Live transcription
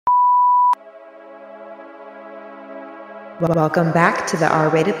Welcome back to the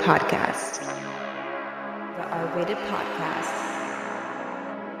R-Rated Podcast. The R-Rated Podcast.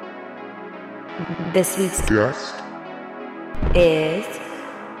 This week's guest is...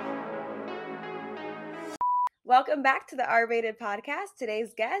 Welcome back to the R-Rated Podcast.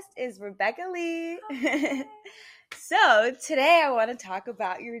 Today's guest is Rebecca Lee. So today I want to talk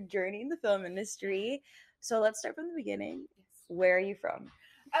about your journey in the film industry. So let's start from the beginning. Where are you from?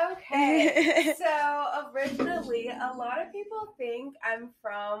 Okay, so originally, a lot of people think I'm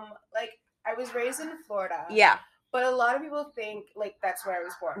from, I was raised in Florida. Yeah. But a lot of people think, that's where I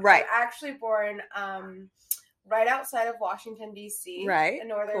was born. Right. I'm actually born right outside of Washington, D.C. Right. In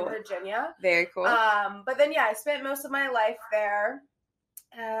Northern Virginia. Very cool. But then, I spent most of my life there.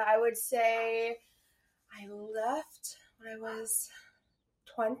 I would say I left when I was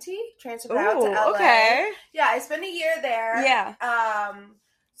 20, transferred out to LA. Okay. Yeah, I spent a year there. Yeah.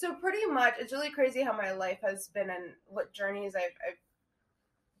 So pretty much, it's really crazy how my life has been and what journeys I've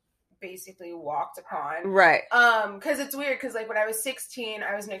basically walked upon. Right. Because it's weird, because, when I was 16,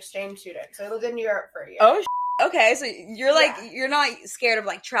 I was an exchange student. So I lived in New York for a year. Oh, okay. So you're, you're not scared of,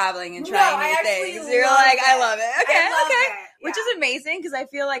 traveling and trying new things. You're I love it. Okay, okay. Yeah. Which is amazing, because I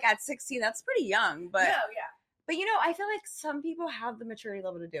feel like at 16, that's pretty young. But, But, I feel like some people have the maturity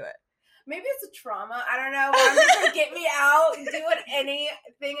level to do it. Maybe it's a trauma. I don't know. I'm just going to get me out and do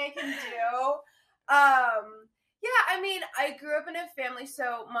anything I can do. I grew up in a family.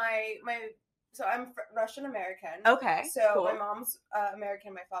 So so I'm Russian American. Okay. So cool. My mom's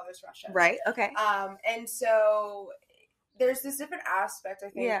American, my father's Russian. Right. Okay. And so there's this different aspect,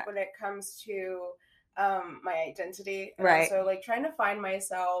 I think, when it comes to my identity. And right. also, trying to find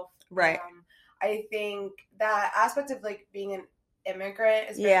myself. Right. I think that aspect of being an immigrant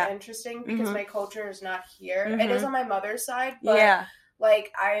is very interesting because my culture is not here. Mm-hmm. It is on my mother's side, but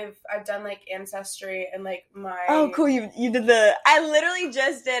I've done Ancestry and my oh cool, you did I literally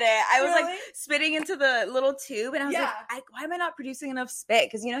just did it. I was spitting into the little tube and I was why am I not producing enough spit,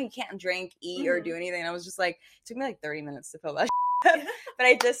 because you can't drink, eat, or do anything, and I was just it took me 30 minutes to fill that but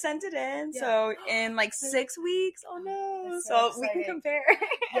I just sent it in, so in 6 weeks. Oh no. So we can compare.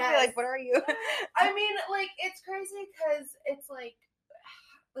 I'll be what are you? It's crazy because it's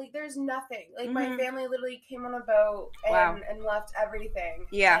there's nothing. My family literally came on a boat and left everything.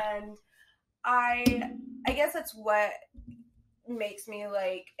 Yeah. And I guess that's what makes me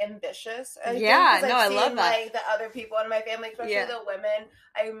ambitious. I love that. The other people in my family, especially the women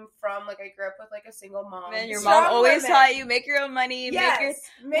I'm from, I grew up with a single mom. And your mom always taught you make your own money,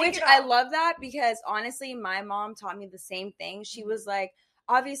 which I love that, because honestly my mom taught me the same thing. She was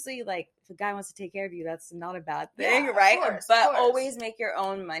obviously if a guy wants to take care of you, that's not a bad thing, right? Of course. Always make your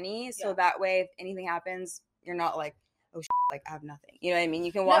own money, so that way if anything happens, you're not oh shit, I have nothing. You know what I mean?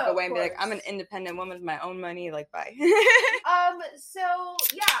 You can walk away and be I'm an independent woman with my own money, bye. So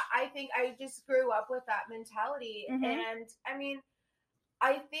I think I just grew up with that mentality, and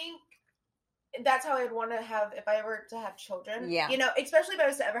I think that's how I'd want to have if I were to have children. Yeah. Especially if I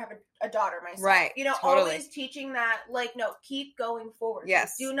was to ever have a daughter myself. Right. Totally. Always teaching that, no, keep going forward.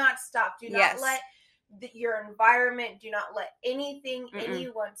 Yes. Do not stop. Do not let your environment, do not let anything,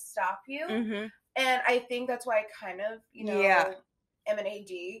 anyone stop you. Mm-hmm. And I think that's why I kind of, am an AD.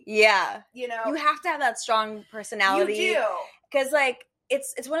 Yeah. You have to have that strong personality. You do. Because,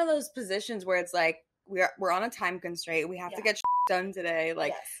 it's one of those positions where it's we're on a time constraint. We have to get done today.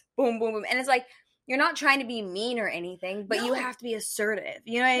 Boom, boom, boom. And it's you're not trying to be mean or anything, but you have to be assertive.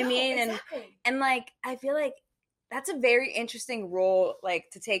 You know what I mean? Exactly. And I feel that's a very interesting role,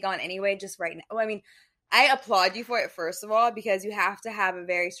 to take on anyway, just right now. Well, I applaud you for it, first of all, because you have to have a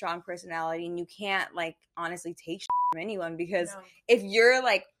very strong personality, and you can't, honestly take shit from anyone, because if you're,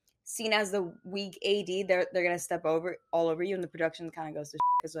 seen as the weak AD, they're going to step all over you, and the production kind of goes to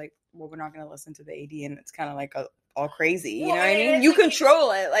shit, because, we're not going to listen to the AD, and it's kind of, all crazy, you know what I mean? You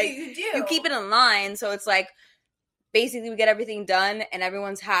control it, you do. You keep it in line, so it's, basically we get everything done and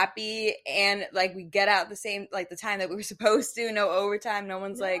everyone's happy, and we get out the same the time that we were supposed to, no overtime, no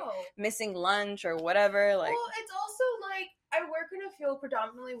one's missing lunch or whatever. Well, it's also I work in a field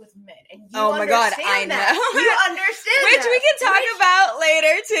predominantly with men, and you oh my god, I know you understand which we can talk about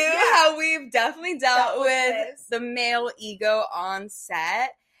later too. How we've definitely dealt with the male ego on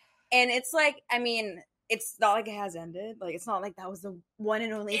set, and it's it's not it has ended. It's not that was the one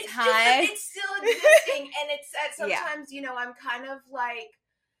and only time. It's still existing, and it's sometimes, I'm kind of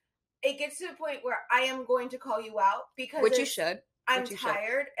it gets to a point where I am going to call you out, because which you should. I'm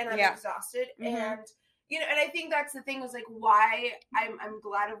tired and I'm exhausted, and and I think that's the thing, was why I'm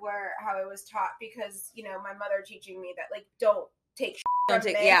glad of how I was taught, because my mother teaching me that don't take shit Don't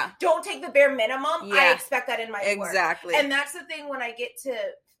from take, men. Don't take the bare minimum. Yeah. I expect that in my work. Exactly. And that's the thing when I get to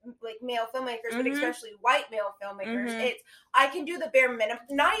like male filmmakers, but especially white male filmmakers, it's I can do the bare minimum,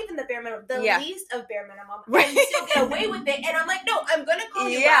 not even the bare minimum, the least of bare minimum, and still get away with it. And I'm like, no, I'm gonna call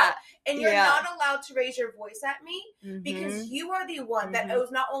you out, and you're not allowed to raise your voice at me because you are the one that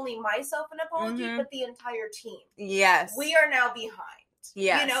owes not only myself an apology, but the entire team. Yes, we are now behind.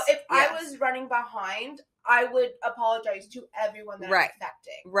 Yes, you know, if I was running behind, I would apologize to everyone that I'm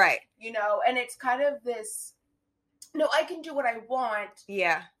affecting. Right, you know, and it's kind of this. No, I can do what I want.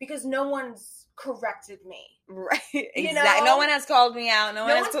 Yeah. Because no one's corrected me. Right. Exactly. You know? No one has called me out. No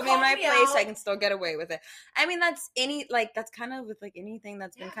one has put me in my place. I can still get away with it. I mean, that's kind of with like anything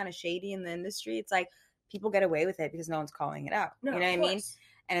that's been kind of shady in the industry. It's like people get away with it because no one's calling it out. No, you know what I mean?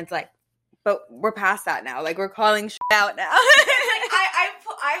 And it's like, but we're past that now. Like we're calling shit out now.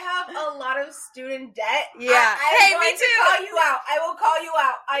 I have a lot of student debt. Yeah. I'm going to call you out. I will call you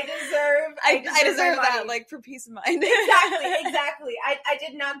out. I deserve that, like, for peace of mind. Exactly. I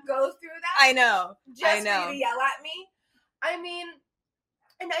did not go through that. I know. Just for you to yell at me. I mean,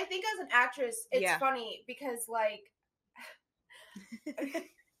 and I think as an actress, it's funny because, like,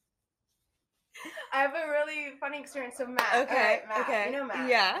 I have a really funny experience with Matt. Okay. Matt. Okay. You know Matt.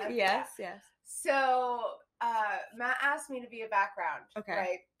 Yeah. Yes. So, Matt asked me to be a background. Okay.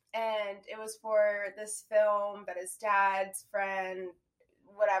 Right. And it was for this film that his dad's friend,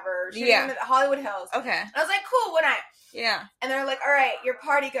 whatever, shooting at Hollywood Hills. Okay. And I was like, cool, when I? Yeah. And they're like, all right, you're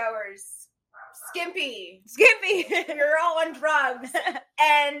party goers. Skimpy. You're all on drugs.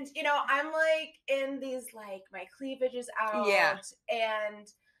 And, you know, I'm like in these, like, my cleavage is out. Yeah.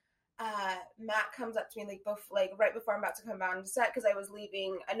 And Matt comes up to me like right before I'm about to come on set because I was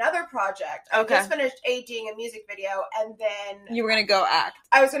leaving another project. Okay. I just finished aging a music video, and then you were gonna go act.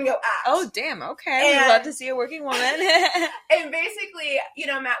 I was gonna go act. Oh damn! Okay, we'd love to see a working woman. And basically, you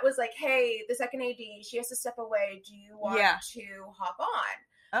know, Matt was like, "Hey, the second AD, she has to step away. Do you want to hop on?"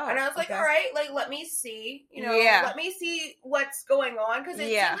 Oh, and I was like, all right, like, let me see, you know, let me see what's going on because it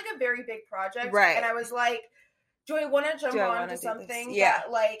seemed like a very big project, right? And I was like, do I want to jump on to something that,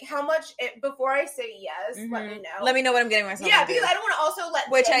 like, how much, before I say yes, let me know. Let me know what I'm getting myself into. Yeah, because I don't want to also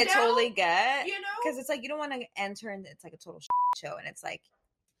let which them I down, totally get. You know? Because it's like, you don't want to enter and it's like a total show, and it's like,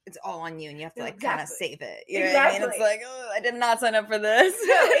 it's all on you, and you have to, like, kind of save it. You know what I mean? It's like, oh, I did not sign up for this.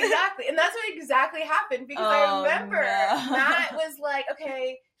 No, exactly. And that's what exactly happened, because I remember Matt was like,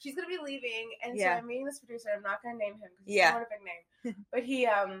 okay, she's going to be leaving, and so I'm meeting this producer. I'm not going to name him, because he's not a big name. But he,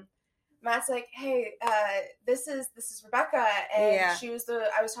 Matt's like, hey, this is Rebecca, and she was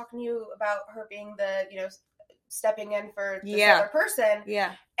I was talking to you about her being the, you know, stepping in for this other person.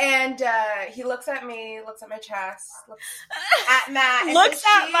 Yeah. And he looks at me, looks at my chest, looks at Matt. And looks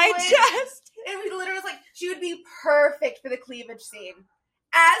at my chest. And we literally was like, she would be perfect for the cleavage scene.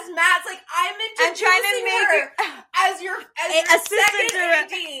 As Matt's like, I'm trying to make her as your assistant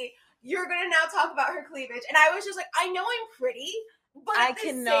AD. You're going to now talk about her cleavage. And I was just like, I know I'm pretty, but I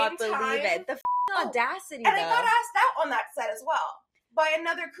cannot believe it. The audacity, and I got asked out on that set as well by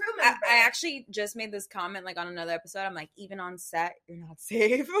another crew member. I actually just made this comment, like, on another episode. I'm like, even on set, you're not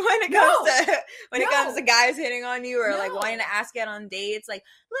safe when it comes to guys hitting on you or like wanting to ask you out on dates. Like,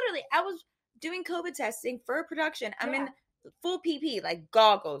 literally, I was doing COVID testing for a production. I'm in full PP, like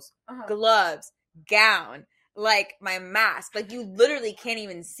goggles, gloves, gown, like my mask. Like, you literally can't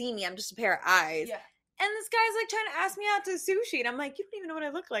even see me. I'm just a pair of eyes. Yeah. And this guy's like trying to ask me out to sushi, and I'm like, you don't even know what I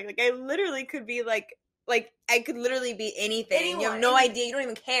look like. Like, I literally could be like I could literally be anything. You have no idea. You don't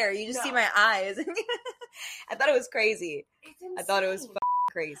even care. You just see my eyes. I thought it was crazy. It's insane. I thought it was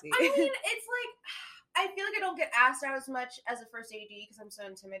crazy. I mean, it's like, I feel like I don't get asked out as much as a first AD because I'm so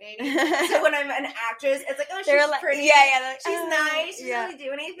intimidating. So when I'm an actress, it's like, oh, she's pretty. Yeah. She's nice. She doesn't really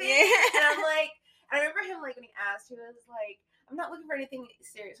do anything. Yeah. And I'm like, I remember him, like, when he asked, he was like, I'm not looking for anything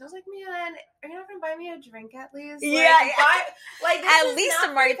serious. I was like, man, are you not going to buy me a drink at least? Like, at least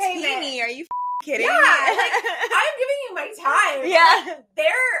a martini. Are you kidding? Yeah, like, I'm giving you my time. Yeah.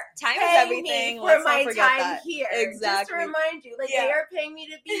 They're time is everything. For my time here. Exactly. Just to remind you, like, they are paying me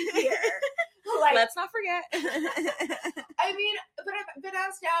to be here. Like, let's not forget. I mean, but I've been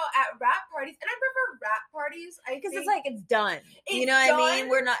asked out at rap parties, and I prefer rap parties. Because it's like, it's done. You know what I mean?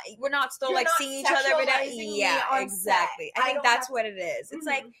 We're not still like seeing each other every day. Yeah, exactly. I think that's what it is. It's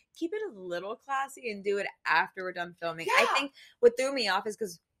like, keep it a little classy and do it after we're done filming. Yeah. I think what threw me off is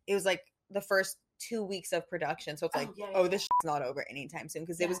because it was like the first 2 weeks of production. So it's like, this shit's not over anytime soon.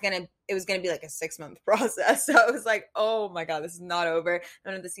 Because it was gonna be like a 6-month process. So it was like, oh my God, this is not over. I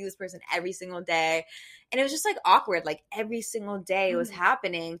don't have to see this person every single day. And it was just like awkward. Like every single day it was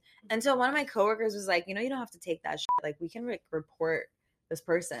happening until one of my coworkers was like, you don't have to take that shit. Like we can report this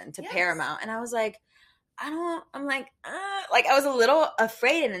person to Paramount. And I was like, I'm like, I was a little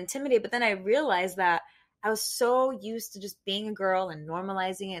afraid and intimidated, but then I realized that I was so used to just being a girl and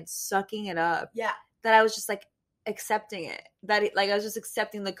normalizing it and sucking it up. Yeah. That I was just like accepting it. I was just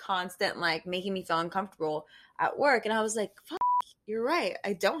accepting the constant, like making me feel uncomfortable at work. And I was like, fuck, you're right.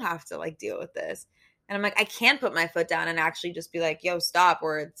 I don't have to like deal with this. And I'm like, I can put my foot down and actually just be like, yo, stop,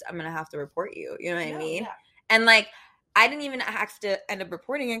 or I'm going to have to report you. You know what I mean? Yeah. And like, I didn't even have to end up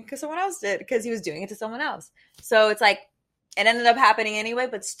reporting it because someone else did, because he was doing it to someone else. So it's like, it ended up happening anyway,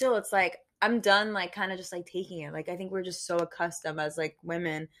 but still it's like, I'm done like kind of just like taking it. Like I think we're just so accustomed as like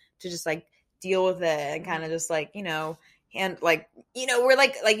women to just like deal with it and kind of just like, and like, we're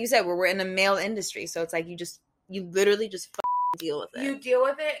like you said, we're in a male industry. So it's like you literally just deal with it. You deal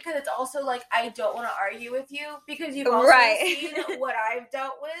with it because it's also like, I don't want to argue with you because you've also seen what I've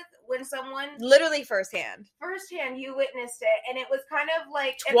dealt with when someone literally firsthand you witnessed it, and it was kind of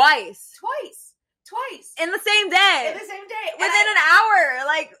like twice in the same day within an hour,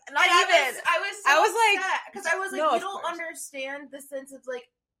 like not even. I was like, because I was like, no, you don't understand the sense of like,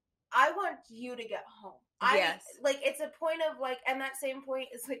 I want you to get home. Like it's a point of like, and that same point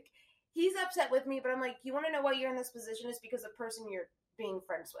is like, he's upset with me, but I'm like, you want to know why you're in this position is because the person you're being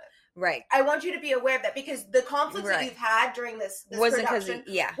friends with. Right. I want you to be aware of that, because the conflicts that you've had during this production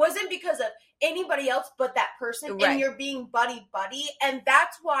wasn't because of anybody else but that person, and you're being buddy, and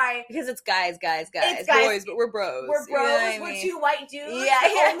that's why. Because it's guys, boys, but we're bros. We're bros, we're two white dudes,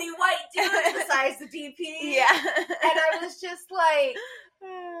 only white dudes besides the DP. Yeah. And I was just like...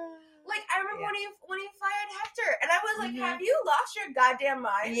 Like, I remember when he fired Hector, and I was like, have you lost your goddamn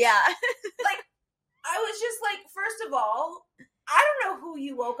mind? Yeah. Like, I was just like, first of all, I don't know who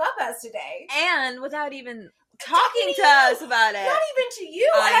you woke up as today. And without even talking to us about it. Not even to you.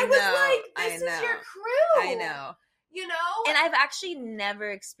 And I was like, this is your crew. I know. And I've actually never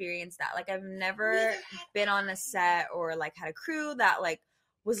experienced that. Like, I've never been on a set or, like, had a crew that, like,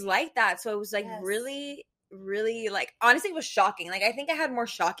 was like that. So it was, like, really... really, like, honestly, it was shocking. Like, I think I had more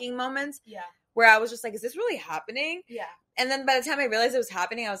shocking moments where I was just like, is this really happening? Yeah. And then by the time I realized it was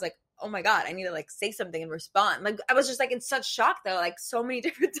happening, I was like, oh my God, I need to like say something and respond. Like, I was just like in such shock though, like so many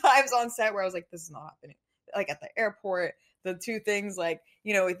different times on set where I was like, this is not happening. Like at the airport, the two things, like,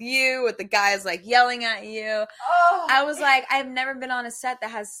 with the guys like yelling at you. Oh, I was like, I've never been on a set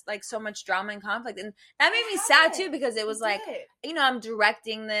that has like so much drama and conflict. And that made me sad too, because it was like, I'm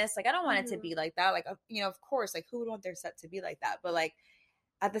directing this. Like, I don't want it to be like that. Like, of course, like who would want their set to be like that? But like,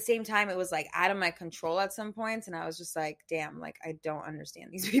 at the same time, it was like out of my control at some points. And I was just like, damn, like, I don't understand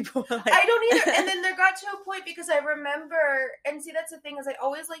these people. Like, I don't either. And then there got to a point, because I remember, and see, that's the thing, is I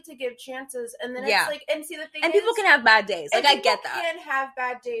always like to give chances. And then it's like, and see, the thing and people can have bad days. Like, I get that. Can have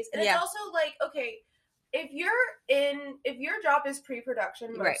bad days. And it's also like, okay, if your job is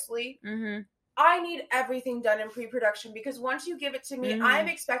pre-production mostly, I need everything done in pre-production, because once you give it to me, I'm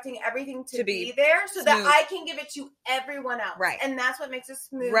expecting everything to be there so that I can give it to everyone else. Right. And that's what makes it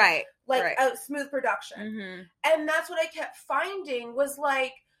smooth. Right. Like a smooth production. And that's what I kept finding was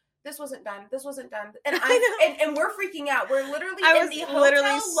like, this wasn't done. And and we're freaking out. We're literally in the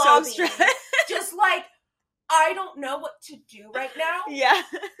hotel lobby. So just like, I don't know what to do right now. Yeah.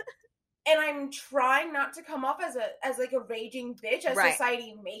 And I'm trying not to come off as like a raging bitch as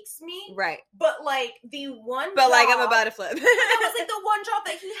society makes me. Right. But like I'm about to flip. That was like the one job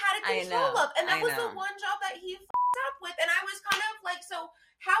that he had control of. And that was the one job that he f***ed up with. And I was kind of like, so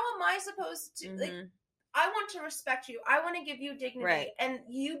how am I supposed to like, I want to respect you. I want to give you dignity. Right. And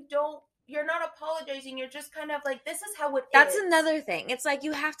you're not apologizing. You're just kind of like, this is how it That's another thing. It's like,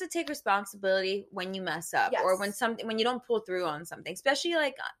 you have to take responsibility when you mess up or when you don't pull through on something, especially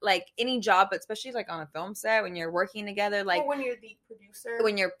like any job, but especially like on a film set when you're working together, like or when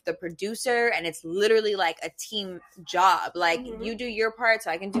you're the producer, and it's literally like a team job. Like you do your part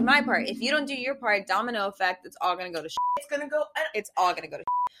so I can do my part. If you don't do your part, domino effect, it's all going to go to shit. It's all going to go to shit.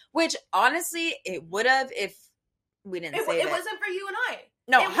 Which honestly, it would have if we didn't say it. It wasn't for you and I.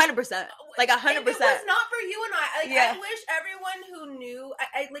 No, 100%. Like 100%. It was not for you and I. Like, I wish everyone who knew.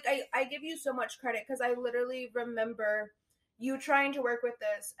 I give you so much credit, because I literally remember you trying to work with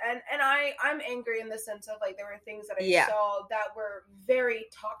this, and I'm angry in the sense of like there were things that I saw that were very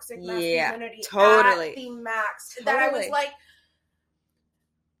toxic masculinity. Totally. At the max. Totally. That I was like,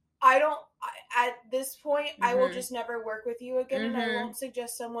 at this point, I will just never work with you again, and I won't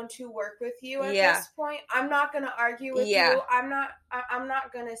suggest someone to work with you at this point. I'm not going to argue with you. I'm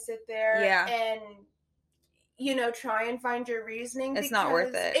not going to sit there and, you know, try and find your reasoning. It's not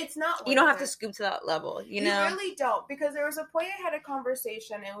worth it. It's not worth it. You don't have to scoop to that level, you know? You really don't, because there was a point I had a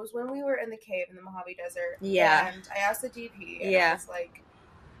conversation. It was when we were in the cave in the Mojave Desert. Yeah. And I asked the DP, and I was like,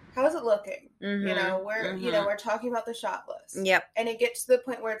 how's it looking? You know, we're talking about the shot list. Yep. And it gets to the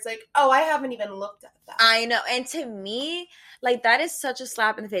point where it's like, oh, I haven't even looked at that. I know. And to me, like, that is such a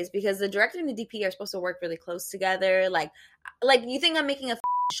slap in the face, because the director and the DP are supposed to work really close together. Like you think I'm making a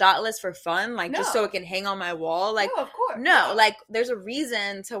shot list for fun? Like, just so it can hang on my wall? Like, no, of course. No, like, there's a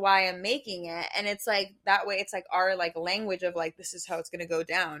reason to why I'm making it. And it's like, that way, it's like our, like, language of, like, this is how it's going to go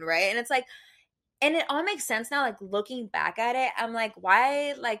down, right? And it's like, and it all makes sense now, like, looking back at it. I'm like,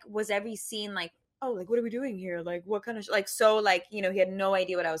 why, like, was every scene, like, oh, like, what are we doing here? Like, what kind of, like, so, like, you know, he had no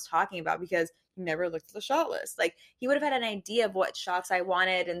idea what I was talking about, because he never looked at the shot list. Like, he would have had an idea of what shots I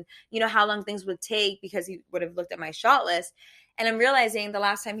wanted and, you know, how long things would take, because he would have looked at my shot list. And I'm realizing the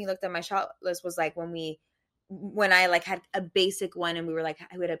last time he looked at my shot list was, like, when I, like, had a basic one, and we were, like,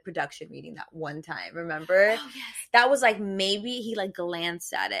 I had a production meeting that one time, remember? Oh, yes. That was, like, maybe he, like,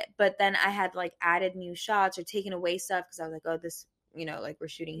 glanced at it. But then I had, like, added new shots or taken away stuff, because I was like, oh, this, you know, like, we're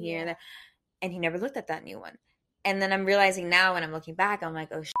shooting here and there. And he never looked at that new one. And then I'm realizing now, when I'm looking back, I'm like,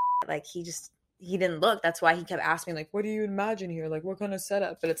 oh, shit, like, he didn't look. That's why he kept asking me, like, what do you imagine here? Like, what kind of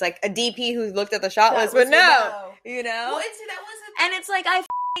setup? But it's, like, a DP who looked at the shot list, but no, you know? Well, that wasn't. And it's, like,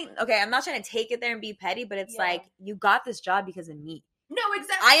 okay, I'm not trying to take it there and be petty, but it's like, you got this job because of me. No,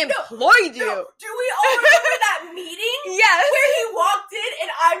 exactly. I employed you. No. Do we all remember that meeting? Yes. Where he walked in,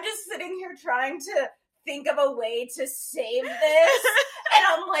 and I'm just sitting here trying to think of a way to save this. And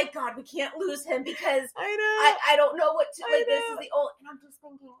I'm like, God, we can't lose him, because I don't know what to, like, this is the old, and I'm just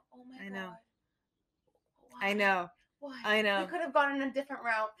thinking, oh my God. I know. Why? I know. We could have gone in a different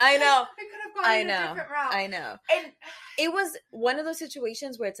route. I know. We could have gone in a different route. I know. And it was one of those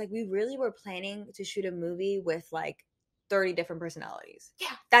situations where it's like, we really were planning to shoot a movie with, like, 30 different personalities.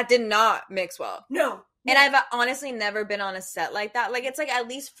 Yeah. That did not mix well. No. And I've honestly never been on a set like that. Like, it's like, at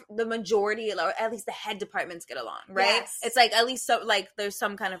least the majority, or at least the head departments get along, right? Yes. It's like, at least, so, like, there's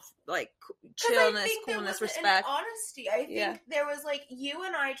some kind of, like, chillness, coolness, respect. Honesty. I think there was, like, you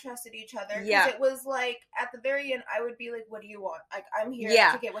and I trusted each other. Yeah. It was like, at the very end, I would be like, what do you want? Like, I'm here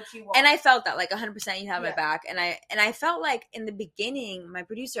to get what you want. And I felt that, like, 100% you had my back. And I felt like, in the beginning, my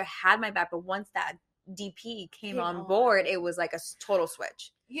producer had my back, but once that DP came on board, it was like a total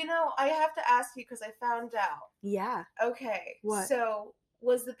switch. You know, I have to ask you, because I found out. Yeah. Okay. What? So,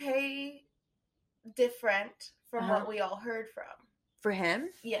 was the pay different from what we all heard from? For him?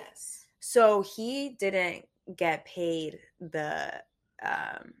 Yes. So, he didn't get paid the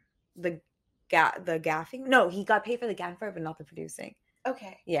gaffing. No, he got paid for the gaffing part, but not the producing.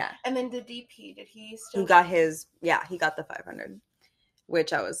 Okay. Yeah. And then the DP, did he still? He got he got the 500,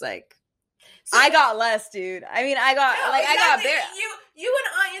 which I was like, so, I got less, dude. I mean, I got bare. You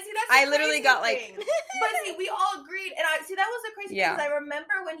and I, and see, that's I literally got thing. But see, we all agreed, and I see that was the crazy thing. Because I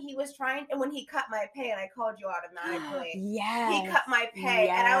remember when he was trying, and when he cut my pay, and I called you automatically. Yeah, he cut my pay,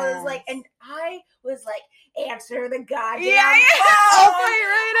 and I was like, answer the goddamn phone. I'll play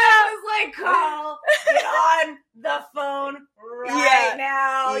right now. I was like, call, get on the phone right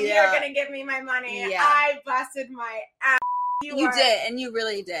now. Yeah. You're gonna give me my money. Yeah. I busted my ass. You did, and you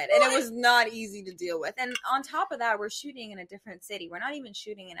really did. And it was not easy to deal with. And on top of that, we're shooting in a different city. We're not even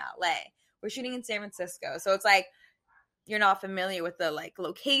shooting in LA. We're shooting in San Francisco. So it's like, you're not familiar with the, like,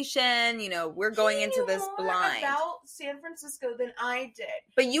 location. You know, we're going into this blind. About San Francisco than I did.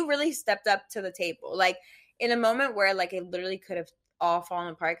 But you really stepped up to the table. Like, in a moment where, like, it literally could have all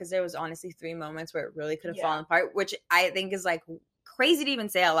fallen apart, because there was honestly 3 moments where it really could have fallen apart, which I think is, like, crazy to even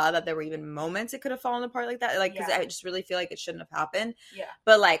say out loud that there were even moments it could have fallen apart like that. Like, because I just really feel like it shouldn't have happened. Yeah.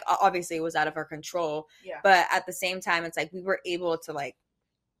 But, like, obviously it was out of our control. Yeah. But at the same time, it's like we were able to, like,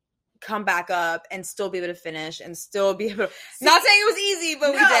 come back up and still be able to finish and still be able to, not saying it was easy,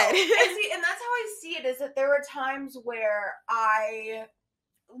 but we did. And that's how I see it, is that there were times where I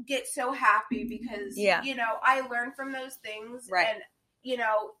get so happy because, you know, I learn from those things. Right. And, you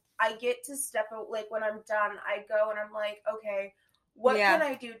know, I get to step out, like, when I'm done, I go and I'm like, okay, what can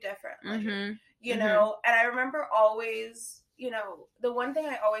I do differently? Mm-hmm. You know, and I remember always, you know, the one thing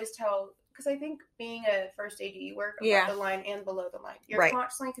I always tell, because I think being a first AD, you work above the line and below the line. You're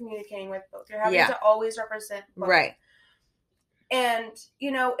constantly communicating with both. You're having to always represent both. Right. And,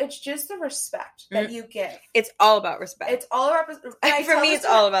 you know, it's just the respect that you give. It's all about respect. It's all about respect. For me, it's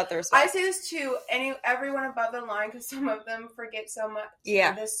all about the respect. I say this to everyone above the line because some of them forget so much.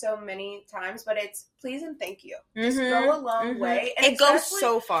 This so many times, but it's please and thank you. Just go a long way. And it goes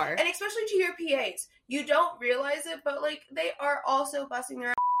so far. And especially to your PAs. You don't realize it, but, like, they are also busting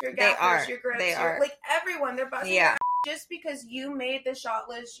their ass. Your gaffers, your grips, like, everyone. They're busting their ass. Just because you made the shot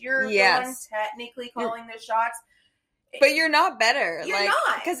list, you're the one technically calling the shots. But you're not better. You're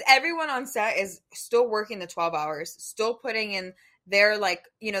not. Because everyone on set is still working the 12 hours, still putting in their, like,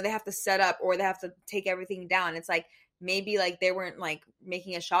 you know, they have to set up or they have to take everything down. It's like, maybe, like, they weren't, like,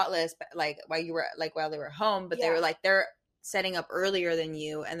 making a shot list, but, like, while they were home, but they were, like, they're setting up earlier than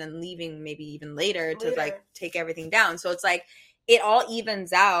you and then leaving maybe even later to, like, take everything down. So it's, like, it all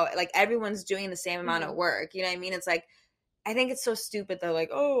evens out. Like, everyone's doing the same amount of work. You know what I mean? It's, like, I think it's so stupid. They're like,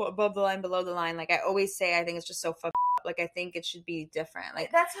 oh, above the line, below the line. Like, I always say, I think it's just so fucked up. Like, I think it should be different.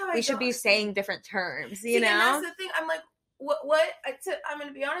 Like, that's how we should be saying different terms, you know? And that's the thing. I'm like, what? I'm going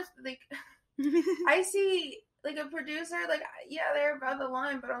to be honest. Like, I see, like, a producer, like, yeah, they're above the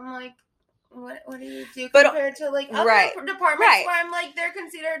line, but I'm like, what do you do compared to, like, other departments where I'm like, they're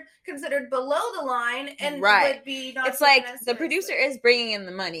considered below the line and would be not. It's like the producer is bringing in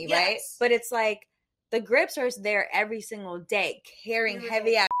the money, right? But it's like the grips are there every single day, carrying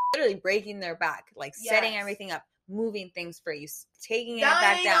heavy ass, literally breaking their back, like setting everything up, moving things for you, taking it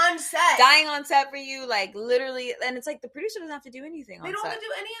back down, dying on set for you, like, literally. And it's like the producer doesn't have to do anything on set. They don't have to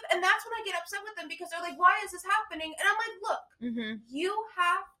do any of it. And that's when I get upset with them because they're like, why is this happening? And I'm like, look, you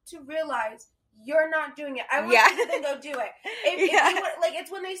have to realize you're not doing it. I want you to then go do it. If you want, like, it's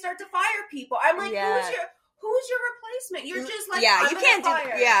when they start to fire people. I'm like, who's your replacement? You're just like, you can't do,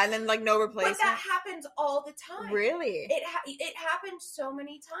 and then, like, no replacement. But that happens all the time. Really? It happens so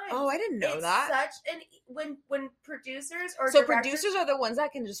many times. Oh, I didn't know that. Such an when producers or so producers are the ones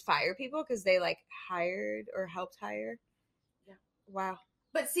that can just fire people because they, like, hired or helped hire. Yeah. Wow.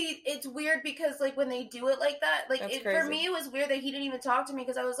 But see, it's weird because, like, when they do it like that, like, for me, it was weird that he didn't even talk to me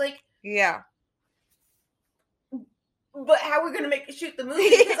because I was like, but how are we going to shoot the movie?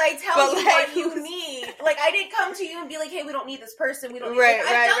 Because I tell you what you need. Like, I didn't come to you and be like, hey, we don't need this person. We don't need I've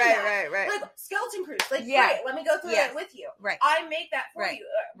done that. Like, skeleton crews. Like, great, let me go through it with you. Right. I make that for you.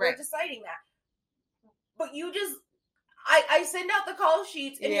 We're deciding that. But you just, I send out the call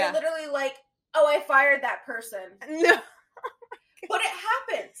sheets and you're literally like, oh, I fired that person. No. But it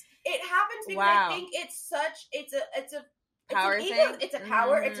happens. It happens because I think it's a power thing. Ego. It's a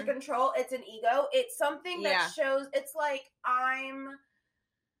power. It's a control. It's an ego. It's something that shows. It's like I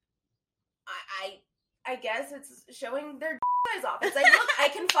guess it's showing their eyes off. It's like, look, I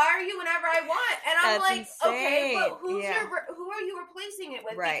can fire you whenever I want, and I'm like, insane. Okay, but who are you replacing it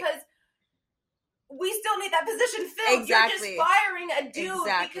with? Because we still need that position filled. Exactly. You're just firing a dude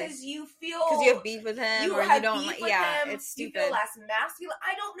because you have beef with him, you don't like. Yeah, him, it's stupid. You feel less masculine.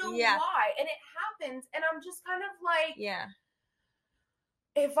 I don't know why, and it happens, and I'm just kind of like,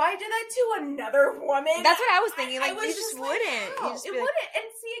 if I did that to another woman, that's what I was thinking. Like, you just wouldn't. It wouldn't. And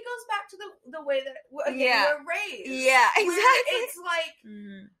see, it goes back to the way that we're raised. Yeah, exactly. It's like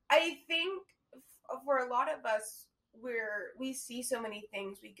I think for a lot of us, we see so many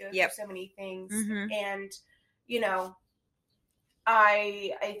things, we go through so many things, and you know,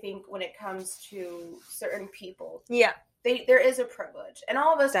 I think when it comes to certain people, there is a privilege, and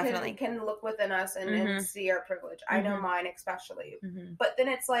all of us can look within us and see our privilege. I know mine especially, but then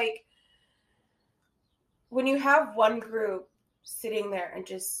it's like when you have one group sitting there and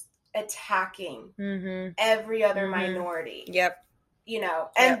just attacking every other minority. You know,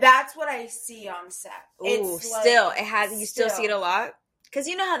 and that's what I see on set. Ooh, still, you still see it a lot? Because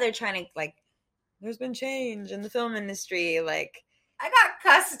you know how they're trying to, like, there's been change in the film industry, like. I got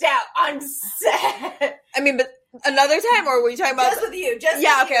cussed out on set. I mean, but another time, or were you talking about? Just with you, okay.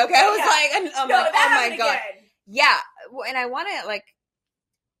 I was like, I'm like, oh my God. Again. Yeah, well, and I want to, like,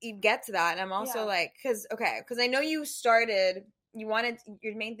 get to that, and I'm also like, because I know you started, your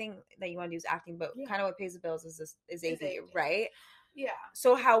main thing that you want to do is acting, but kind of what pays the bills is AD, right? Yeah.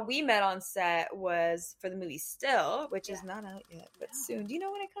 So how we met on set was for the movie Still, which is not out yet, but soon. Do you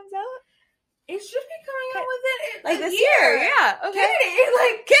know when it comes out? It should be coming out within like this year. Yeah. Okay.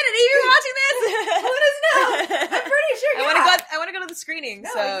 Kennedy, you're watching this? Let us know. I'm pretty sure. I want to go to the screening. No,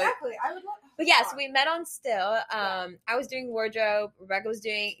 so. Exactly. I would love. But yeah, so we met on Still. I was doing wardrobe. Rebecca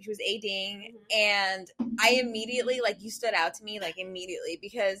she was ADing, and I immediately, like, you stood out to me, like, immediately,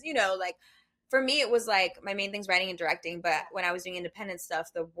 because, you know, like, for me, it was like my main thing's writing and directing, but when I was doing independent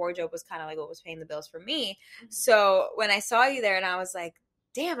stuff, the wardrobe was kind of like what was paying the bills for me. So when I saw you there, and I was like,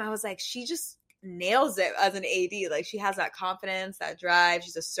 damn, I was like, she just nails it as an AD. Like, she has that confidence, that drive.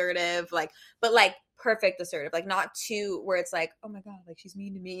 She's assertive, like, but like perfect assertive, like not too where it's like, oh my God, like she's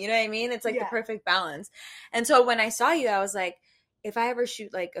mean to me. You know what I mean? It's like the perfect balance. And so when I saw you, I was like, if I ever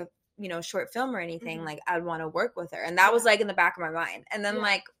shoot like a, you know, short film or anything, like I'd want to work with her. And that was like in the back of my mind. And then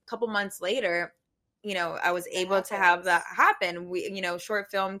like a couple months later, you know, I was able to have that happen. We, you know, short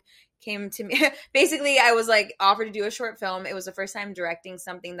film came to me. Basically, I was like offered to do a short film. It was the first time directing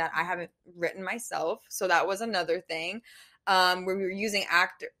something that I haven't written myself. So that was another thing. Where we were using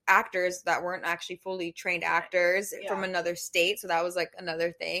actors that weren't actually fully trained actors from another state. So that was like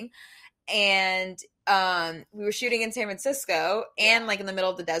another thing. And we were shooting in San Francisco and like in the middle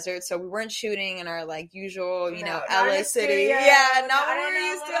of the desert, so we weren't shooting in our like usual, you know, LA city. Not what we're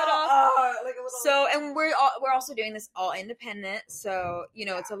used to at all. So, and we're also doing this all independent, so you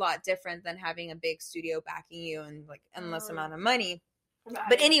know it's a lot different than having a big studio backing you and like endless amount of money.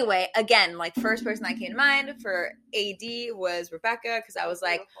 But anyway, again, like first person that came to mind for AD was Rebecca, because I was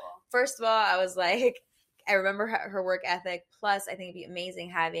like, first of all, I was like, I remember her work ethic. Plus, I think it'd be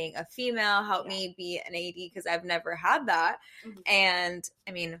amazing having a female help me be an AD, because I've never had that. And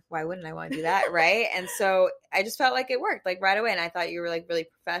I mean, why wouldn't I want to do that, right? And so I just felt like it worked like right away. And I thought you were like really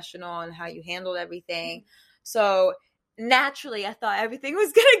professional and how you handled everything. So naturally, I thought everything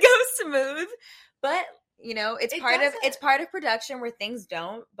was gonna go smooth. But you know, it's part of production where things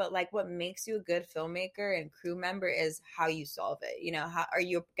don't, but like what makes you a good filmmaker and crew member is how you solve it. You know, how are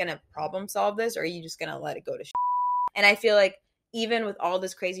you gonna problem solve this, or are you just gonna let it go to shit? And I feel like even with all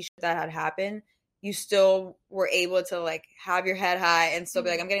this crazy shit that had happened, you still were able to like have your head high and still be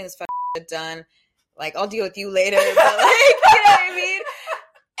like, I'm getting this shit done. Like, I'll deal with you later, but like, you know what I mean?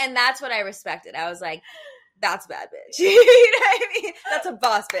 And that's what I respected. I was like, that's a bad bitch. You know what I mean? That's a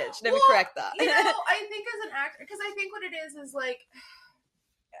boss bitch. Let me correct that. You know, I think as an actor, because I think what it is like,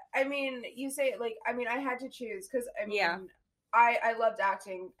 I mean, you say, like, I mean, I had to choose, because, I mean, I loved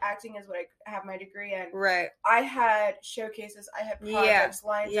acting. Acting is what I have my degree in. Right. I had showcases. I had projects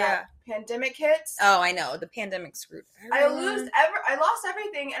lined up. Pandemic hits. Oh, I know. The pandemic screwed everyone. I lost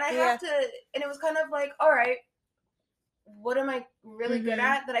everything, and I have to, and it was kind of like, all right, what am I really good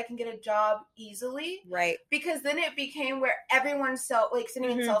at that I can get a job easily? Right. Because then it became where everyone's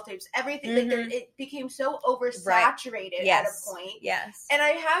sitting in self-tapes, everything, like it became so oversaturated at a point. Yes. And I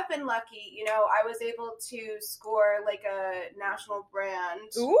have been lucky, you know, I was able to score like a national brand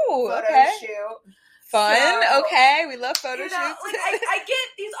photo shoot. Fun. So, okay. We love photo shoots. Like I get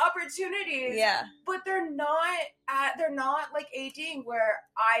these opportunities, but they're not like ADing where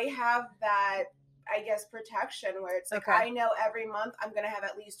I have that, I guess, protection where it's like, I know every month I'm going to have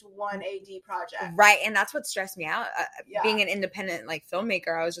at least one AD project. Right. And that's what stressed me out. Being an independent like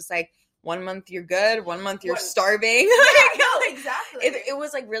filmmaker, I was just like, 1 month you're good, 1 month you're starving. Exactly. It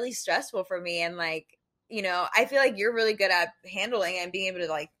was like really stressful for me. And like, you know, I feel like you're really good at handling and being able to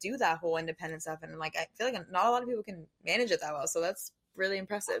like do that whole independent stuff. And like, I feel like not a lot of people can manage it that well. So that's really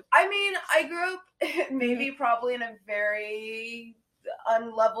impressive. I mean, I grew up probably in a very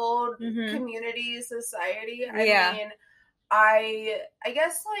unleveled community society. I mean, I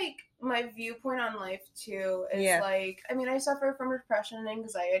guess like my viewpoint on life too is like, I mean, I suffer from depression and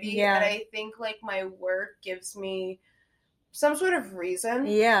anxiety, and I think like my work gives me some sort of reason.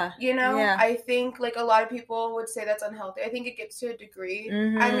 You know, I think like a lot of people would say that's unhealthy. I think it gets to a degree.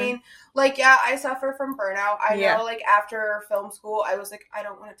 I mean, like, I suffer from burnout. I know, like, after film school, I was like, I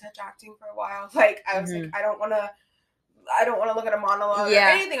don't want to touch acting for a while. Like, I was like, I don't want to look at a monologue or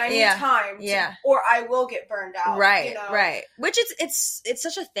anything. I need time or I will get burned out. Right, you know? Right. Which it's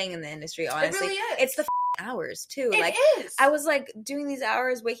such a thing in the industry, honestly. It really is. It's the hours, too. It is. I was, like, doing these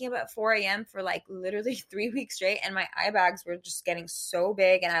hours, waking up at 4 a.m. for, like, literally 3 weeks straight, and my eye bags were just getting so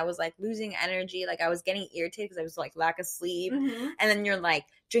big, and I was, like, losing energy. Like, I was getting irritated because I was, like, lack of sleep. And then you're, like,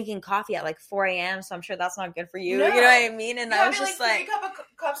 drinking coffee at, like, 4 a.m., so I'm sure that's not good for you. No. You know what I mean? And I was just, like... 3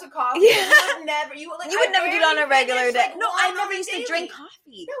 cups of coffee. You would never do it on a regular day. Like, no, I never used to drink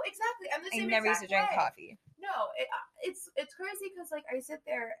coffee. No, exactly. I'm the same. I never used to drink coffee. No, it's crazy because, like, I sit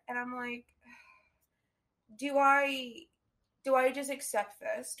there, and I'm like... Do I just accept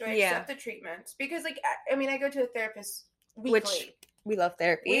this? Do I accept the treatments? Because, like, I mean, I go to a therapist weekly. Which we love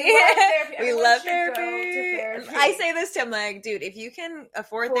therapy. We love therapy. I say this to him, like, dude, if you can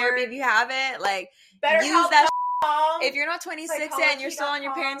afford therapy, if you have it, like, better use that. If you're not 26 yet and you're still on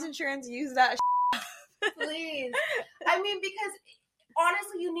your parents' insurance, use that. Please. I mean, because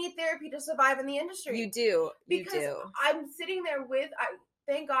honestly, you need therapy to survive in the industry. You do. Because I'm sitting there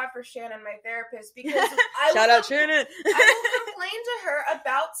thank God for Shannon, my therapist, because Shout out Shannon. I will complain to her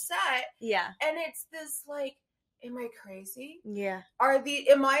about set. Yeah. And it's this, like, am I crazy? Yeah.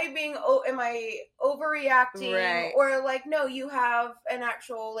 Am I overreacting? Right. Or like, no, you have an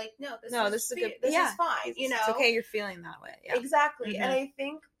actual, like, no, this is fine, you know? It's okay you're feeling that way. Yeah. Exactly. And I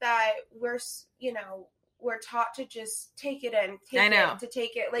think that we're taught to just take it in,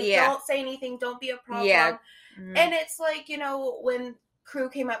 take it. Like, don't say anything, don't be a problem. Yeah. And it's like, when crew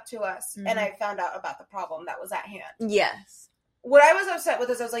came up to us and I found out about the problem that was at hand. Yes. What I was upset with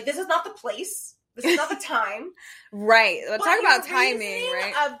is I was like, this is not the place. This is not the time. Right. Let's talk about timing,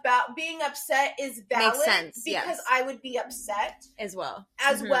 right? About being upset is valid. Makes sense, because I would be upset as well.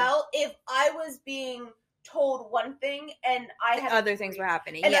 Well, if I was being told one thing and I had other things were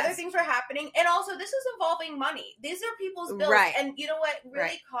happening. And other things were happening. And also, this is involving money. These are people's bills. Right. And you know what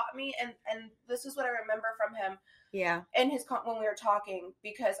really caught me? And this is what I remember from him. Yeah. And when we were talking,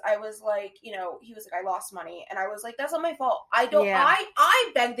 because I was like, he was like, I lost money. And I was like, that's not my fault. I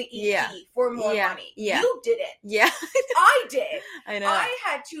begged the EP for more money. Yeah. You didn't. Yeah. I did. I know. I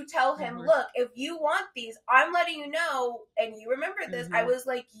had to tell him, look, if you want these, I'm letting you know, and you remember this, I was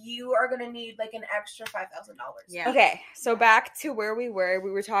like, you are going to need like an extra $5,000. Yeah. Okay. So back to where we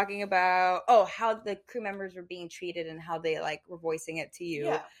were talking about, how the crew members were being treated and how they like were voicing it to you.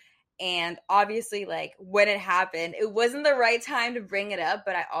 Yeah. And obviously, like, when it happened, it wasn't the right time to bring it up,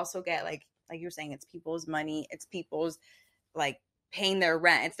 but I also get, like you're saying, it's people's money, it's people's, like, paying their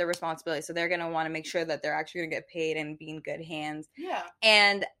rent, it's their responsibility, so they're going to want to make sure that they're actually going to get paid and be in good hands. Yeah.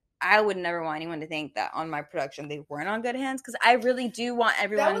 And I would never want anyone to think that on my production they weren't on good hands, because I really do want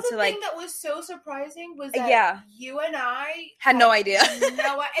everyone to, like... That was the thing that was so surprising, was that you and I... had no idea. And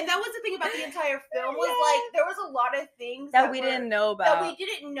that was the thing about the entire film, was, like, there was a lot of things that we didn't know about. That we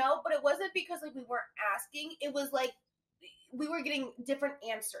didn't know, but it wasn't because, like, we weren't asking. It was, like, we were getting different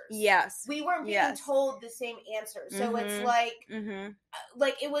answers. Yes. We weren't being told the same answer. So it's, like...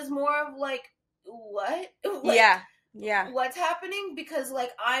 Like, it was more of, like, what? Like, yeah. What's happening? Because,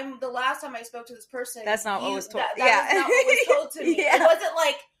 like, the last time I spoke to this person... That's not what was told. That was not what was told to me. It wasn't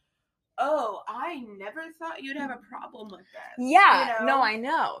like, oh, I never thought you'd have a problem with that. Yeah. No, I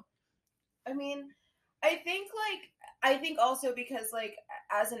know. I mean, I think also because, like,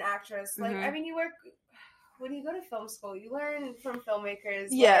 as an actress, like, I mean, when you go to film school, you learn from filmmakers.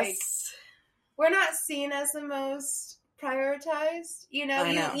 Yes. Like, we're not seen as the most... prioritized,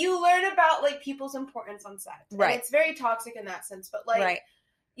 I know. You learn about, like, people's importance on set, right? And it's very toxic in that sense, but, like,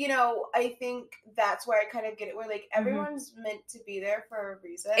 I think that's where I kind of get it, where, like, everyone's meant to be there for a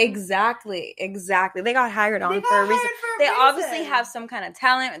reason. Exactly. They got hired on for a reason. They obviously have some kind of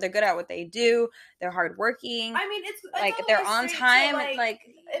talent. They're good at what they do. They're hardworking. I mean, it's like, if they're on time,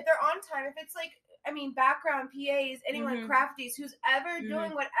 if they're on time, if it's like, I mean, background PAs, anyone, crafties, who's ever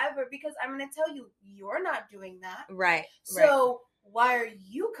doing whatever, because I'm going to tell you, you're not doing that. Right. So why are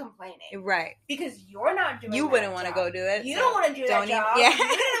you complaining? Right. Because you're not doing You wouldn't want to go do it. You don't want to do that job. You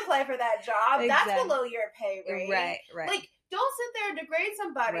didn't apply for that job. Exactly. That's below your pay rate. Right. Like, don't sit there and degrade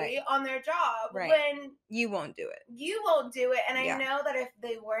somebody on their job when you won't do it. You won't do it. And I know that if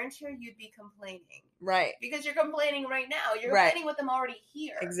they weren't here, you'd be complaining. Right. Because you're complaining right now. You're complaining with them already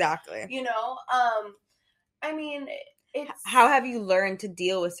here. Exactly. I mean, it's... How have you learned to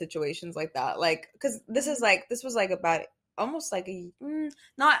deal with situations like that? Like, because this was like about almost like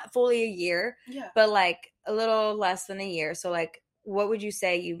not fully a year, but like a little less than a year. So, like, what would you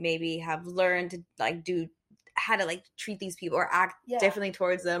say you maybe have learned to, like, do, how to, like, treat these people or act differently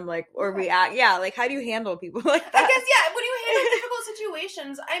towards them, like, or react? Like, how do you handle people like that? I guess, when you handle difficult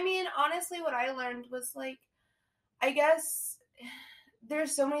situations, I mean, honestly, what I learned was, like, I guess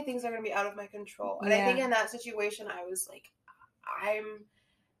there's so many things that are going to be out of my control. And I think in that situation, I was like,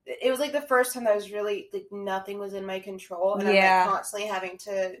 it was like the first time that I was really, like, nothing was in my control. And I'm, like, constantly having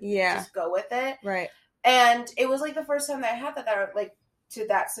to just go with it. Right. And it was, like, the first time that I had that, like, to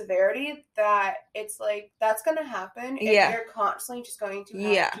that severity, that it's like, that's going to happen. And you're constantly just going to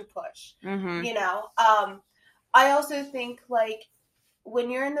have to push. I also think, like, when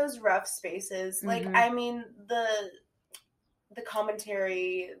you're in those rough spaces, like, I mean, the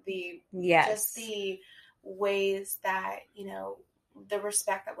commentary, just the ways that, the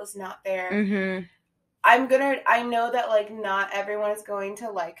respect that was not there. I know that, like, not everyone is going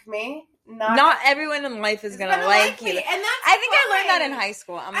to like me. Not everyone in life is gonna like you. And I think I learned that in high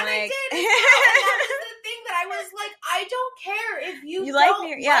school. I did. And that was the thing that I was like, I don't care if you like don't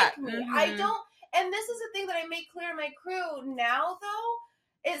me. Like me. I don't. And this is the thing that I make clear to my crew now,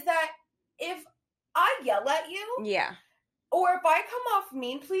 though, is that if I yell at you, or if I come off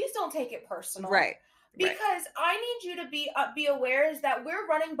mean, please don't take it personal, right? Because I need you to be aware is that we're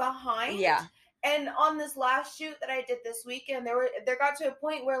running behind. And on this last shoot that I did this weekend, there got to a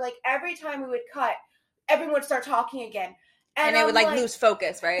point where, like, every time we would cut, everyone would start talking again. And they would like lose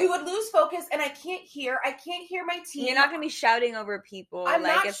focus, right? We would lose focus, and I can't hear my team. You're not gonna be shouting over people. I'm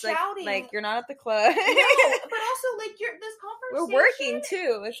like, not it's shouting. Like you're not at the club. No, but also like this conversation. We're working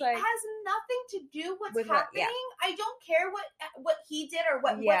too. It's like has nothing to do with what's happening. I don't care what he did or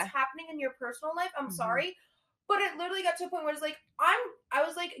what's happening in your personal life. I'm sorry, but it literally got to a point where it's like I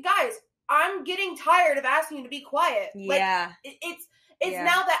was like, guys, I'm getting tired of asking you to be quiet. Yeah, like, it's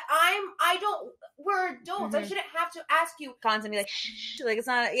now that we're adults. I shouldn't have to ask you constantly like shh. Like it's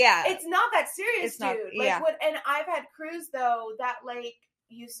not. Yeah, it's not that serious, dude. Like and I've had crews though that like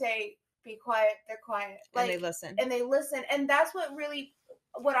you say be quiet, they're quiet, like, and they listen, and that's what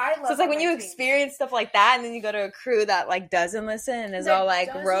I love. So it's like when you experience stuff like that, and then you go to a crew that like doesn't listen and is all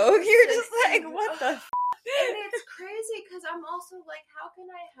like rogue. You're just like, what the. And it's crazy because I'm also like, how can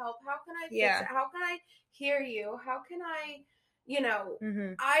I help? How can I fix it? How can I hear you? How can I?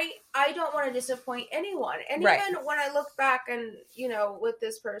 I don't want to disappoint anyone. And even when I look back and, with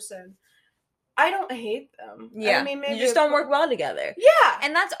this person, I don't hate them. Yeah. I mean, maybe you just don't work well together. Yeah.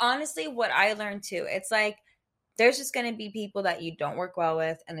 And that's honestly what I learned too. It's like, there's just going to be people that you don't work well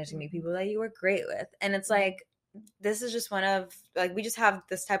with, and there's going to be people that you work great with. And it's like, this is just one of, like, we just have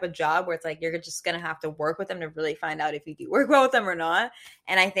this type of job where it's like, you're just going to have to work with them to really find out if you do work well with them or not.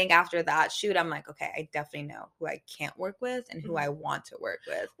 And I think after that shoot, I'm like, okay, I definitely know who I can't work with and who I want to work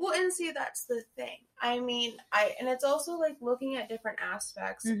with. Well, and see, that's the thing. I mean, and it's also like looking at different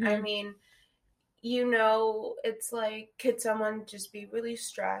aspects. I mean, it's like, could someone just be really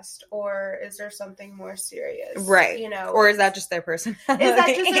stressed, or is there something more serious? Right. Or is that just their personality? Is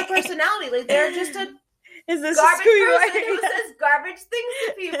that just their personality? Like, they're just a is this garbage person who says garbage things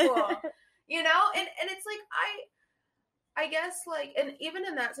to people, and it's like, I guess, like, and even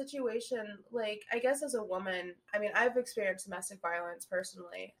in that situation, like, I guess as a woman, I mean, I've experienced domestic violence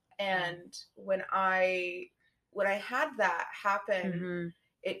personally, and when I had that happen,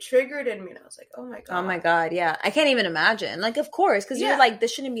 it triggered in me, and I was like, oh my god, yeah, I can't even imagine. Like, of course, because you're like,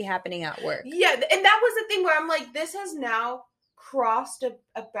 this shouldn't be happening at work. Yeah, and that was the thing where I'm like, this has now crossed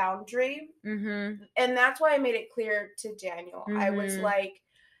a boundary, and that's why I made it clear to Daniel. I was like,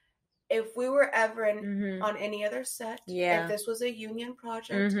 if we were ever on any other set, if this was a union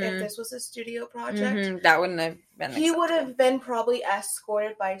project, if this was a studio project, that wouldn't have been he would have been probably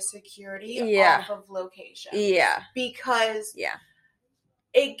escorted by security off of location. Yeah, because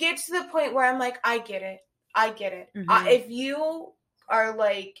it gets to the point where I'm like, I get it. If you are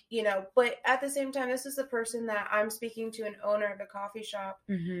like, but at the same time, this is the person that I'm speaking to, an owner of a coffee shop,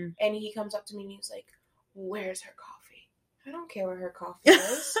 and he comes up to me and he's like, where's her coffee? I don't care where her coffee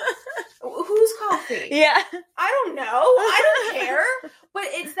is. Whose coffee? Yeah. I don't know. I don't care. But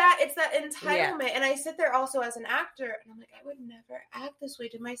it's that entitlement. Yeah. And I sit there also as an actor, and I'm like, I would never act this way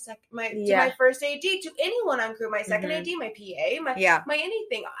to my first AD, to anyone on crew, my second AD, my PA, my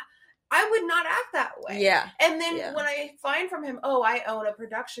anything. I would not act that way. Yeah. And then when I find from him, I own a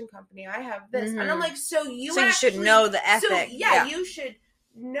production company, I have this. And I'm like, so you should know the ethic. So, you should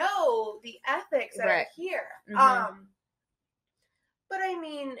know the ethics that are here. But I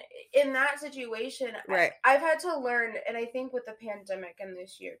mean, in that situation, I've had to learn, and I think with the pandemic and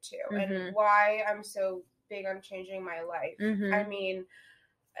this year too, and why I'm so big on changing my life. I mean,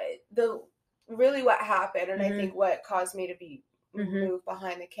 what happened, and I think what caused me to be moved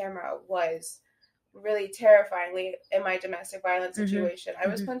behind the camera was really terrifyingly in my domestic violence situation. I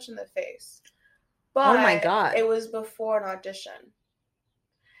was punched in the face. But oh my God. It was before an audition.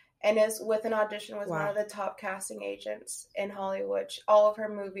 And with an audition was one of the top casting agents in Hollywood. All of her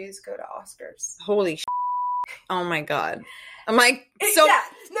movies go to Oscars. Holy shit. Oh my God. I'm like, no.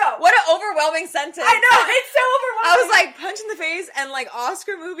 What an overwhelming sentence. I know, it's so overwhelming. I was like, punch in the face and like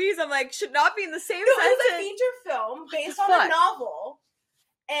Oscar movies, I'm like, should not be in the same sentence. It was a feature film based on a novel,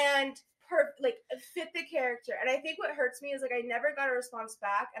 and fit the character. And I think what hurts me is like I never got a response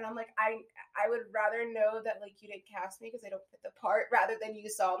back, and I'm like, I would rather know that like you didn't cast me because I don't fit the part rather than you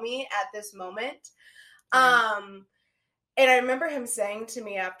saw me at this moment. And I remember him saying to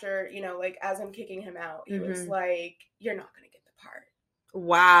me after, like as I'm kicking him out, he was like, you're not gonna get the part.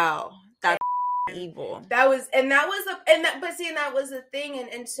 Wow, that's evil. That was the thing,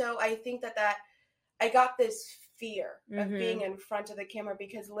 and so I think that I got this fear of being in front of the camera,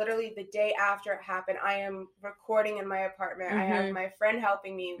 because literally the day after it happened, I am recording in my apartment. I have my friend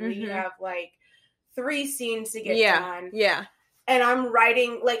helping me. We have like 3 scenes to get done. Yeah. And I'm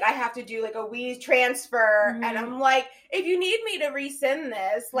writing, like, I have to do like a we transfer. And I'm like, if you need me to resend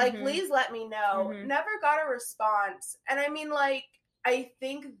this, like, please let me know. Never got a response. And I mean, like, I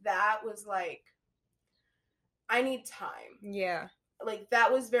think that was like, I need time. Yeah. like,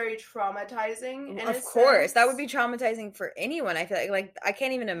 that was very traumatizing. Of course, that would be traumatizing for anyone. I feel like I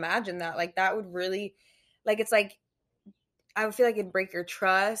can't even imagine that. Like, that would really, like, it's like, I would feel like it'd break your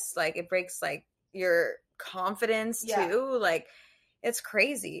trust. Like, it breaks, like, your confidence, too. Like, it's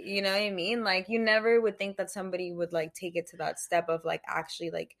crazy. You know what I mean? Like, you never would think that somebody would, like, take it to that step of, like,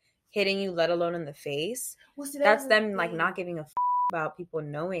 actually, like, hitting you, let alone in the face. Well, see, that's them, like, not giving a about people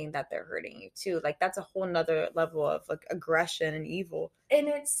knowing that they're hurting you too. Like, that's a whole nother level of, like, aggression and evil. And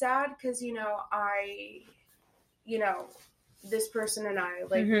it's sad because, this person and I,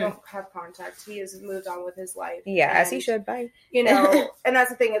 like, we don't have contact. He has moved on with his life. Yeah, and, as he should. Bye. And that's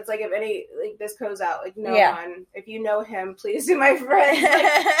the thing. It's like, if any, like, this goes out, like, no one, if you know him, please do my friends. Like,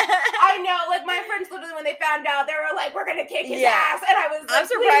 I know, like, my friends literally, when they found out, they were like, we're gonna kick his ass. And I was like, I'm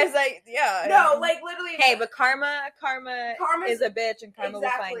surprised, like, no, like, literally. Hey, but karma is a bitch, and karma will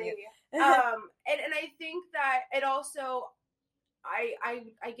find you. And I think that it also,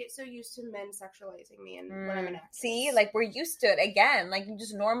 I get so used to men sexualizing me and when I'm an actress. See, like, we're used to it again. Like, you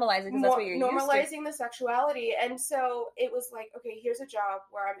just normalize it because that's what you're used to. Normalizing the sexuality. And so it was like, okay, here's a job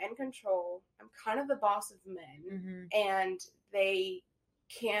where I'm in control. I'm kind of the boss of men. And they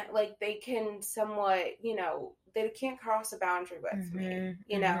can't, like, they can somewhat, they can't cross a boundary with me,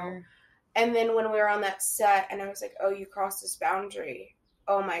 And then when we were on that set and I was like, oh, you crossed this boundary.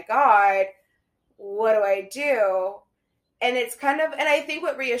 Oh my God, what do I do? And it's kind of, and I think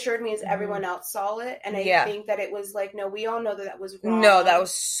what reassured me is everyone else saw it. And I think that it was like, no, we all know that was wrong. No, that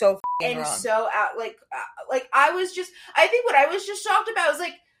was so wrong. And so out, like I was just, I think what I was just shocked about was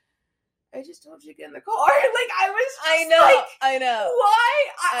like, I just told you to get in the car. Like, I was just I know. Why?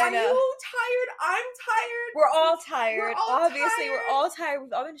 Are you tired? I'm tired. We're all tired. Obviously, we're all tired.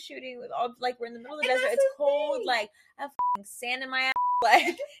 We've all been shooting. We're in the middle of the desert. It's cold. Like, I have sand in my ass.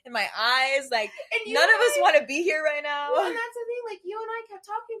 Like, in my eyes, like, none of us want to be here right now. Well, and that's the thing, like, you and I kept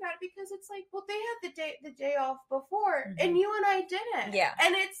talking about it because it's like, well, they had the day off before, and you and I didn't. Yeah.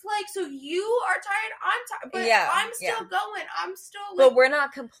 And it's like, so you are tired, I'm tired, but I'm still going. I'm still, like, but we're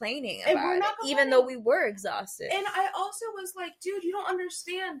not complaining about it, even though we were exhausted. And I also was like, dude, you don't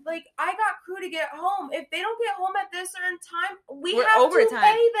understand. Like, I got crew to get home. If they don't get home at this certain time, we're have overtime.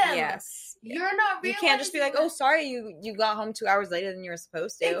 To pay them. Yes. You're not realizing. You can't just be like, oh, sorry, you got home 2 hours later than you were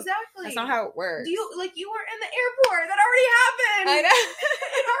supposed to. Exactly. That's not how it works. You were in the airport. That already happened. I know.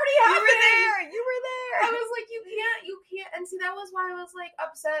 It already happened. You were there. I was like, you can't. And see, that was why I was, like,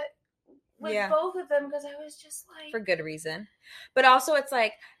 upset with both of them, because I was just like, for good reason. But also, it's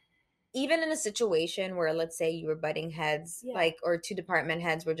like, even in a situation where, let's say, you were butting heads, like, or two department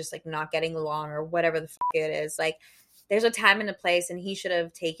heads were just, like, not getting along or whatever the fuck it is, like, there's a time and a place, and he should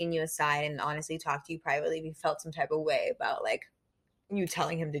have taken you aside and honestly talked to you privately if you felt some type of way about, like, you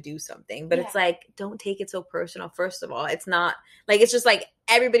telling him to do something. But it's like, don't take it so personal. First of all, it's not like, it's just like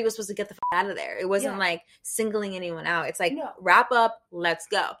everybody was supposed to get the fuck out of there. It wasn't like singling anyone out. It's like, wrap up, let's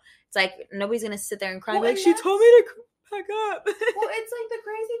go. It's like, nobody's gonna sit there and cry like, she told me to back up. Well, it's like, the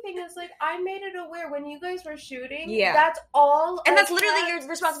crazy thing is, like, I made it aware when you guys were shooting. Yeah, that's all. And that's literally your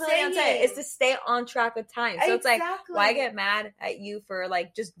responsibility on set, is to stay on track with time. So it's like, why get mad at you for,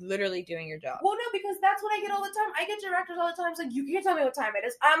 like, just literally doing your job? Well, no, because that's what I get all the time. I get directors all the time. It's like, you can't tell me what time it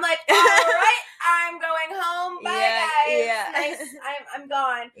is. I'm like, all right, I'm going home. Bye, guys. Yeah. Nice. I'm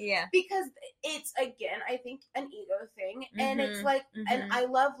gone. Yeah. Because it's, again, I think, an ego thing. And it's like, and I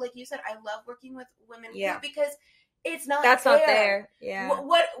love, like you said, I love working with women too, because it's not that's not there. Yeah.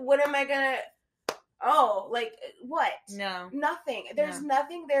 What am I gonna, like, what? No. Nothing. There's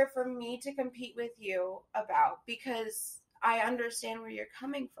nothing there for me to compete with you about, because I understand where you're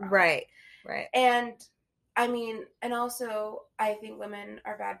coming from. Right. And I mean, and also, I think women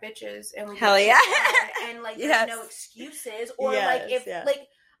are bad bitches, and we hell yeah. And like, there's no excuses, or like, if like,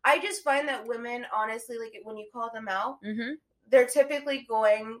 I just find that women, honestly, like, when you call them out, they're typically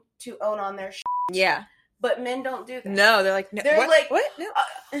going to own on their shit. Yeah. But men don't do that. No, they're like, no, they're what? like, what? No.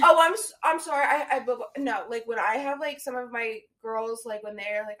 I'm sorry. No, like, when I have, like, some of my girls, like, when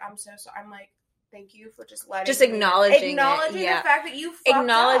they're like, I'm so sorry, I'm like, thank you for just letting just acknowledging the fact that you fucked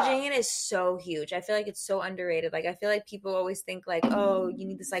acknowledging up. It is so huge. I feel like it's so underrated. Like, I feel like people always think, like, oh, you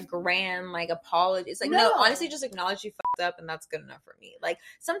need this, like, grand, like, apology. It's like, no, honestly, just acknowledge you fucked up, and that's good enough for me. Like,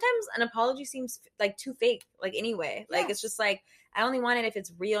 sometimes an apology seems, like, too fake, like, anyway. Like, it's just like, I only want it if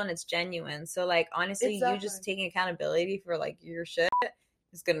it's real and it's genuine. So, like, honestly, you just taking accountability for, like, your shit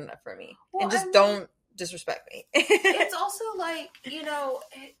is good enough for me. Well, and just don't disrespect me. It's also like,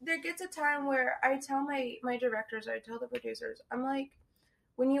 there gets a time where I tell my directors, I tell the producers, I'm like,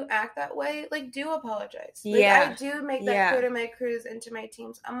 when you act that way, like, do apologize. Yeah. Like, I do make that clear to my crews and to my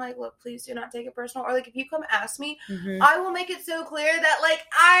teams. I'm like, look, please do not take it personal. Or, like, if you come ask me, I will make it so clear that, like,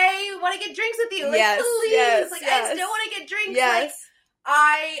 I want to get drinks with you. Like, please. I still want to get drinks. Like,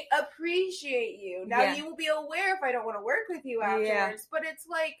 I appreciate you. Now, you will be aware if I don't want to work with you afterwards. But it's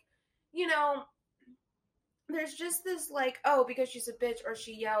like, you know, there's just this, like, oh, because she's a bitch or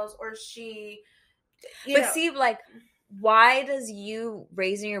she yells or she, you know. See, like, why does you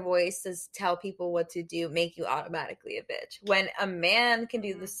raising your voice to tell people what to do make you automatically a bitch? When a man can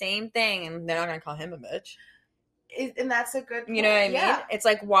do the same thing and they're not going to call him a bitch. And that's a good point. You know what I mean? It's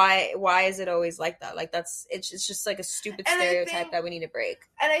like, why is it always like that? Like, it's just like a stupid stereotype that we need to break.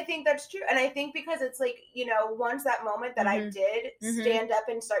 And I think that's true. And I think because it's like, you know, once that moment that I did stand up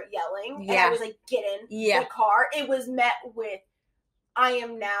and start yelling and I was like, get in the car, it was met with, I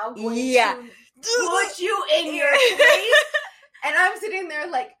am now going to put you in your place. And I'm sitting there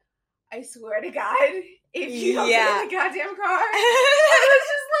like, I swear to God, if you don't get in the goddamn car. I was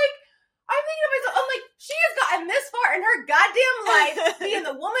just like, I'm thinking to myself, I'm like, she has gotten this far in her goddamn life, being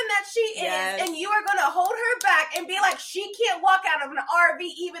the woman that she is, and you are going to hold her back and be like, she can't walk out of an RV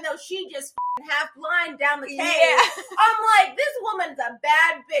even though she just half blind down the cave. I'm like, this woman's a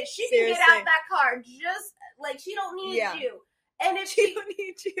bad bitch. She can get out that car just like she don't need you. And if she don't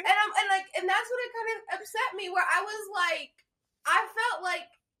need you. And that's what it kind of upset me, where I was like, I felt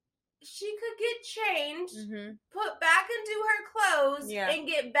like she could get changed, put back into her clothes, and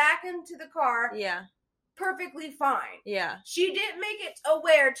get back into the car perfectly fine. She didn't make it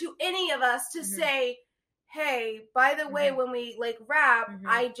aware to any of us to say, hey, by the way, when we, like, rap,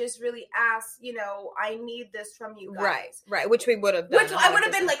 I just really asked, you know, I need this from you guys. Right, which we would have done. Which I would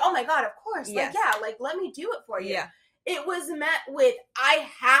have been like, oh my God, of course. Like, like, let me do it for you. It was met with, I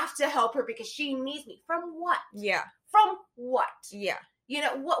have to help her because she needs me. From what? From what? You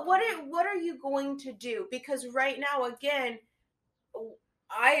know, what are you going to do? Because right now, again,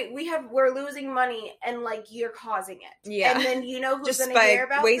 we're losing money and, like, you're causing it. And then you know who's going to hear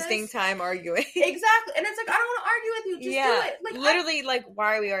about this? Just by wasting time arguing. Exactly. And it's like, I don't want to argue with you. Just do it. Like, literally, like,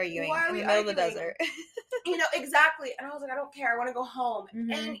 why are we arguing in the middle of the desert? You know, exactly. And I was like, I don't care. I want to go home.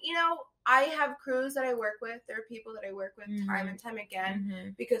 And, you know, I have crews that I work with. There are people that I work with time and time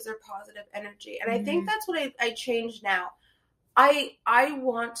again because they're positive energy. And I think that's what I changed now. I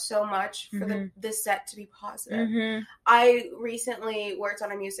want so much for the set to be positive. I recently worked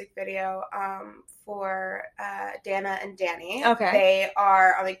on a music video for Dana and Danny. Okay. They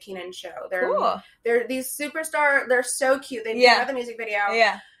are on the Keenan show. They're these superstar. They're so cute. They made the music video.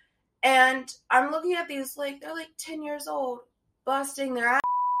 And I'm looking at these, like, they're like 10 years old, busting their ass.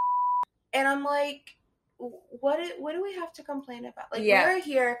 And I'm like, what do we have to complain about? Like, we're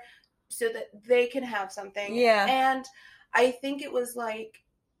here so that they can have something. And I think it was like,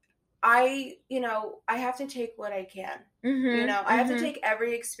 I have to take what I can. You know, I have to take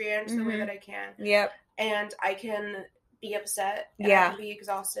every experience the way that I can. And I can be upset. And I can be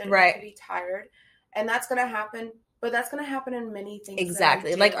exhausted. And I can be tired. And that's going to happen. But that's going to happen in many things.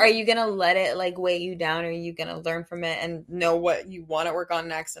 Exactly. Like, are you going to let it, like, weigh you down? Or are you going to learn from it and know what you want to work on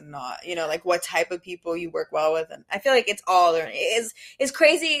next and not? You know, like, what type of people you work well with. And I feel like it's all learning. It's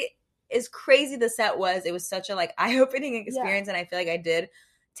crazy. As crazy the set was, it was such a, like, eye-opening experience. And I feel like I did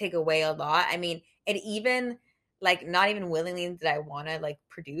take away a lot. I mean, it even, like, not even willingly did I want to, like,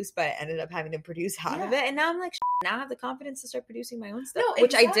 produce, but I ended up having to produce out of it. And now I'm like, now I have the confidence to start producing my own stuff,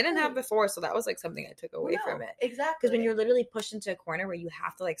 which I didn't have before. So that was, like, something I took away from it. Exactly. Because when you're literally pushed into a corner where you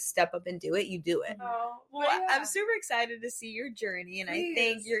have to, like, step up and do it, you do it. Well, I'm super excited to see your journey. And I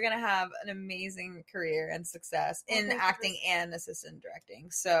think you're going to have an amazing career and success in acting and assistant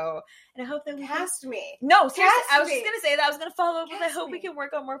directing. So, and I hope that cast me. No, seriously, I was just going to say that. I was going to follow up with, I hope we can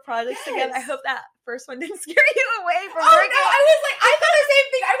work on more projects together. I hope that first one didn't scare you away from working. No, I was like, I thought the same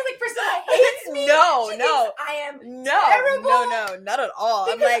thing. I was like, Priscilla hates me. No. I am terrible. No, not at all.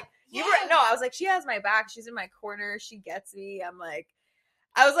 Because, I'm like, I was like, she has my back. She's in my corner. She gets me.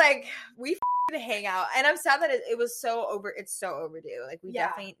 I was like, we to hang out. And I'm sad that it was so it's so overdue. Like, we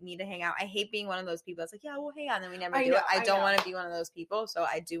definitely need to hang out. I hate being one of those people. It's like, yeah, we'll hang out. And then we never do it. I don't want to be one of those people. So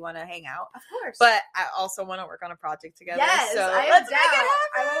I do want to hang out. Of course. But I also want to work on a project together. Yes, so let's make it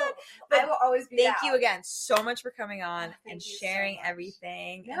happen. I will always be Thank you again so much for coming on and sharing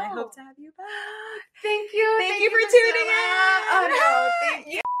everything. No. And I hope to have you back. Thank you. Thank you for tuning in. Oh, no. Thank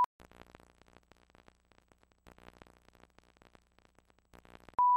you.